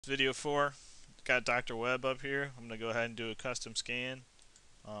Video 4. Got Dr. Webb up here. I'm going to go ahead and do a custom scan.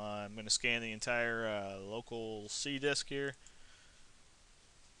 I'm going to scan the entire local C disk here.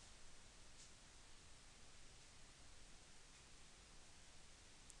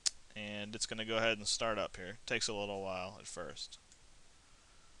 And it's going to go ahead and start up here. Takes a little while at first.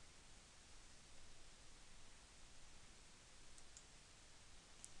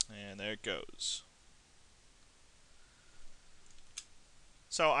 And there it goes.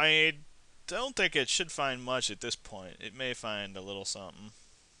 So I don't think it should find much at this point. It may find a little something.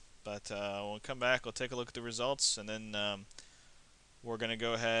 But we'll come back, we'll take a look at the results, and then we're going to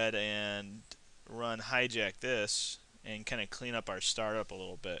go ahead and run hijack this and kind of clean up our startup a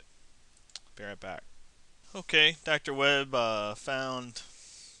little bit. Be right back. Okay, Dr. Webb found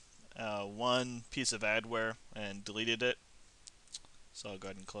one piece of adware and deleted it. So I'll go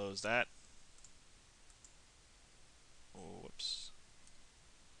ahead and close that. Oh, whoops.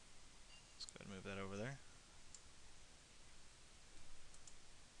 Let's go ahead and move that over there.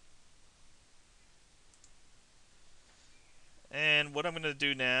 And what I'm going to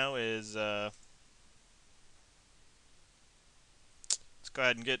do now is let's go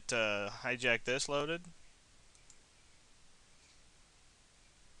ahead and get hijack this loaded.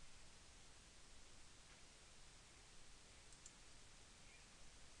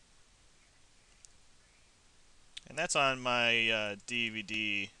 And that's on my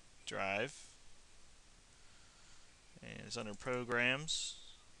DVD drive. And it's under programs.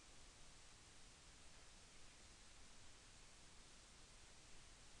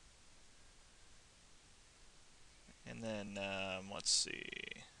 And then let's see.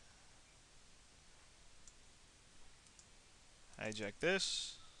 Hijack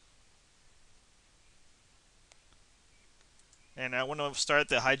this. And I want to start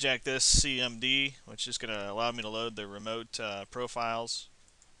the hijack this CMD, which is going to allow me to load the remote profiles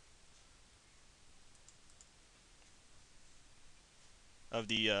of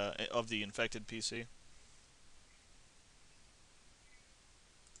the infected PC.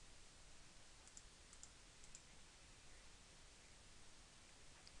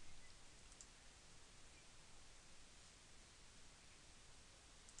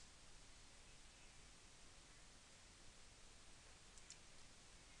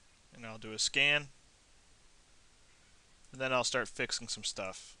 And I'll do a scan, and then I'll start fixing some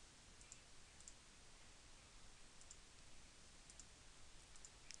stuff.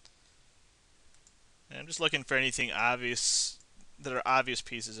 And I'm just looking for anything obvious that are obvious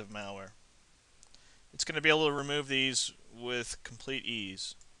pieces of malware. It's going to be able to remove these with complete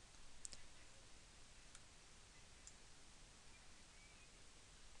ease.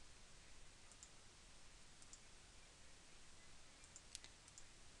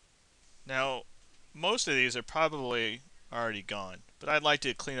 Now, most of these are probably already gone, but I'd like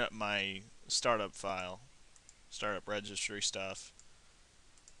to clean up my startup file, startup registry stuff.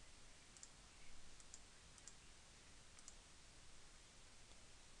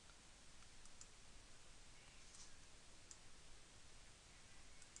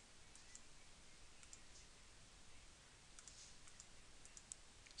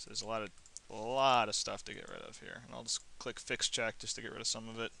 So there's a lot of stuff to get rid of here, and I'll just click fix check just to get rid of some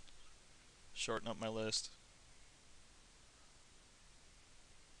of it, shorten up my list.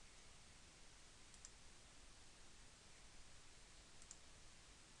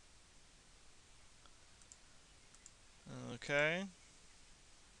 Okay.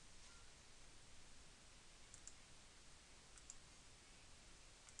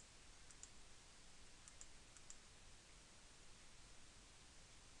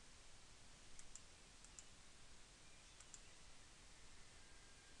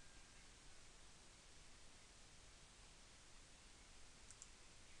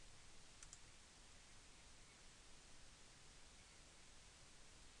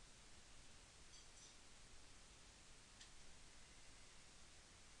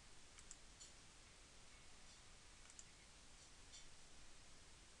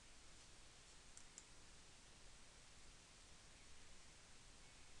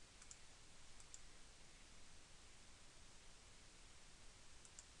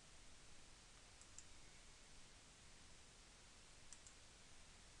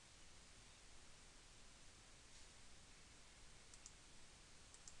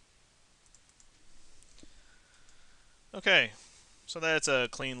 Okay, so that's a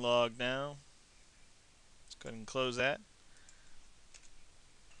clean log now. Let's go ahead and close that.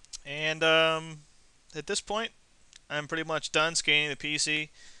 And at this point, I'm pretty much done scanning the PC.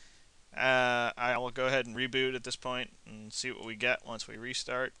 I will go ahead and reboot at this point and see what we get once we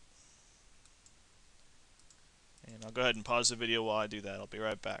restart. And I'll go ahead and pause the video while I do that. I'll be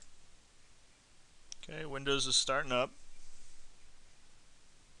right back. Okay, Windows is starting up.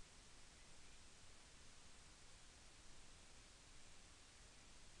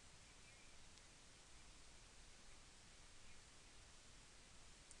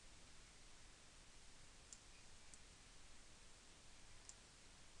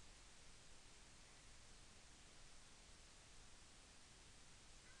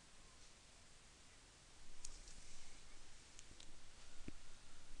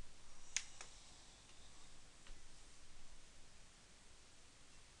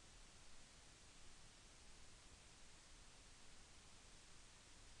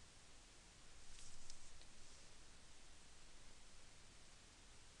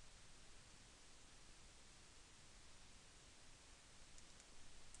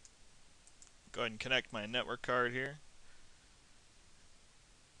 Go ahead and connect my network card here.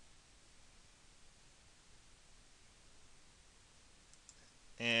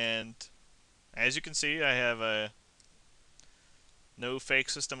 And as you can see, I have no fake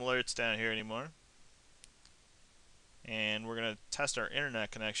system alerts down here anymore. And we're going to test our internet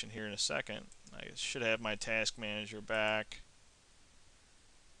connection here in a second. I should have my task manager back.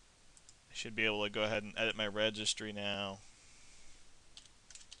 I should be able to go ahead and edit my registry now.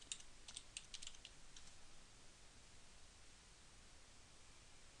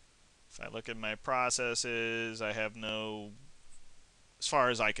 If I look at my processes, I have no, as far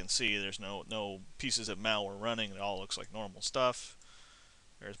as I can see, there's no pieces of malware running. It all looks like normal stuff.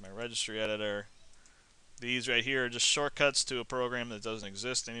 There's my registry editor. These right here are just shortcuts to a program that doesn't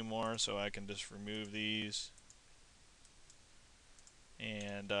exist anymore, so I can just remove these.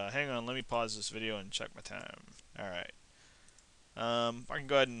 And hang on, let me pause this video and check my time. Alright. I can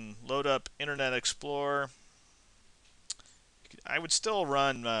go ahead and load up Internet Explorer. I would still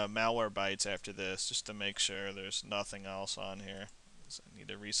run Malwarebytes after this, just to make sure there's nothing else on here. So I need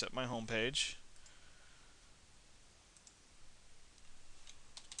to reset my home page.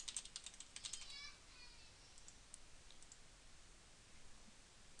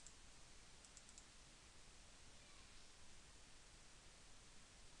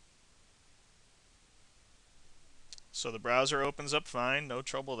 So the browser opens up fine, no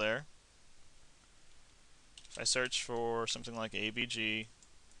trouble there. If I search for something like ABG,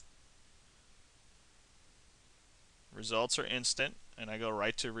 results are instant, and I go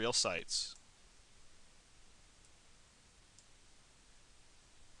right to real sites.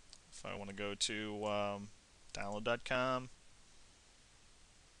 If I want to go to download.com,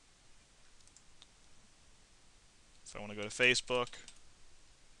 if I want to go to Facebook,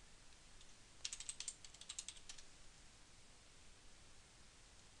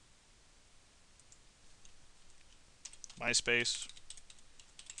 MySpace,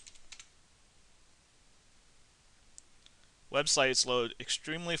 websites load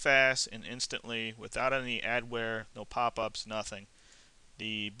extremely fast and instantly without any adware, no pop-ups, nothing.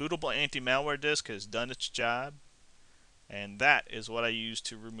 The bootable anti-malware disk has done its job, and that is what I use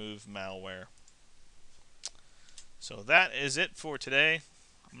to remove malware. So that is it for today.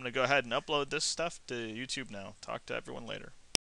 I'm going to go ahead and upload this stuff to YouTube now. Talk to everyone later.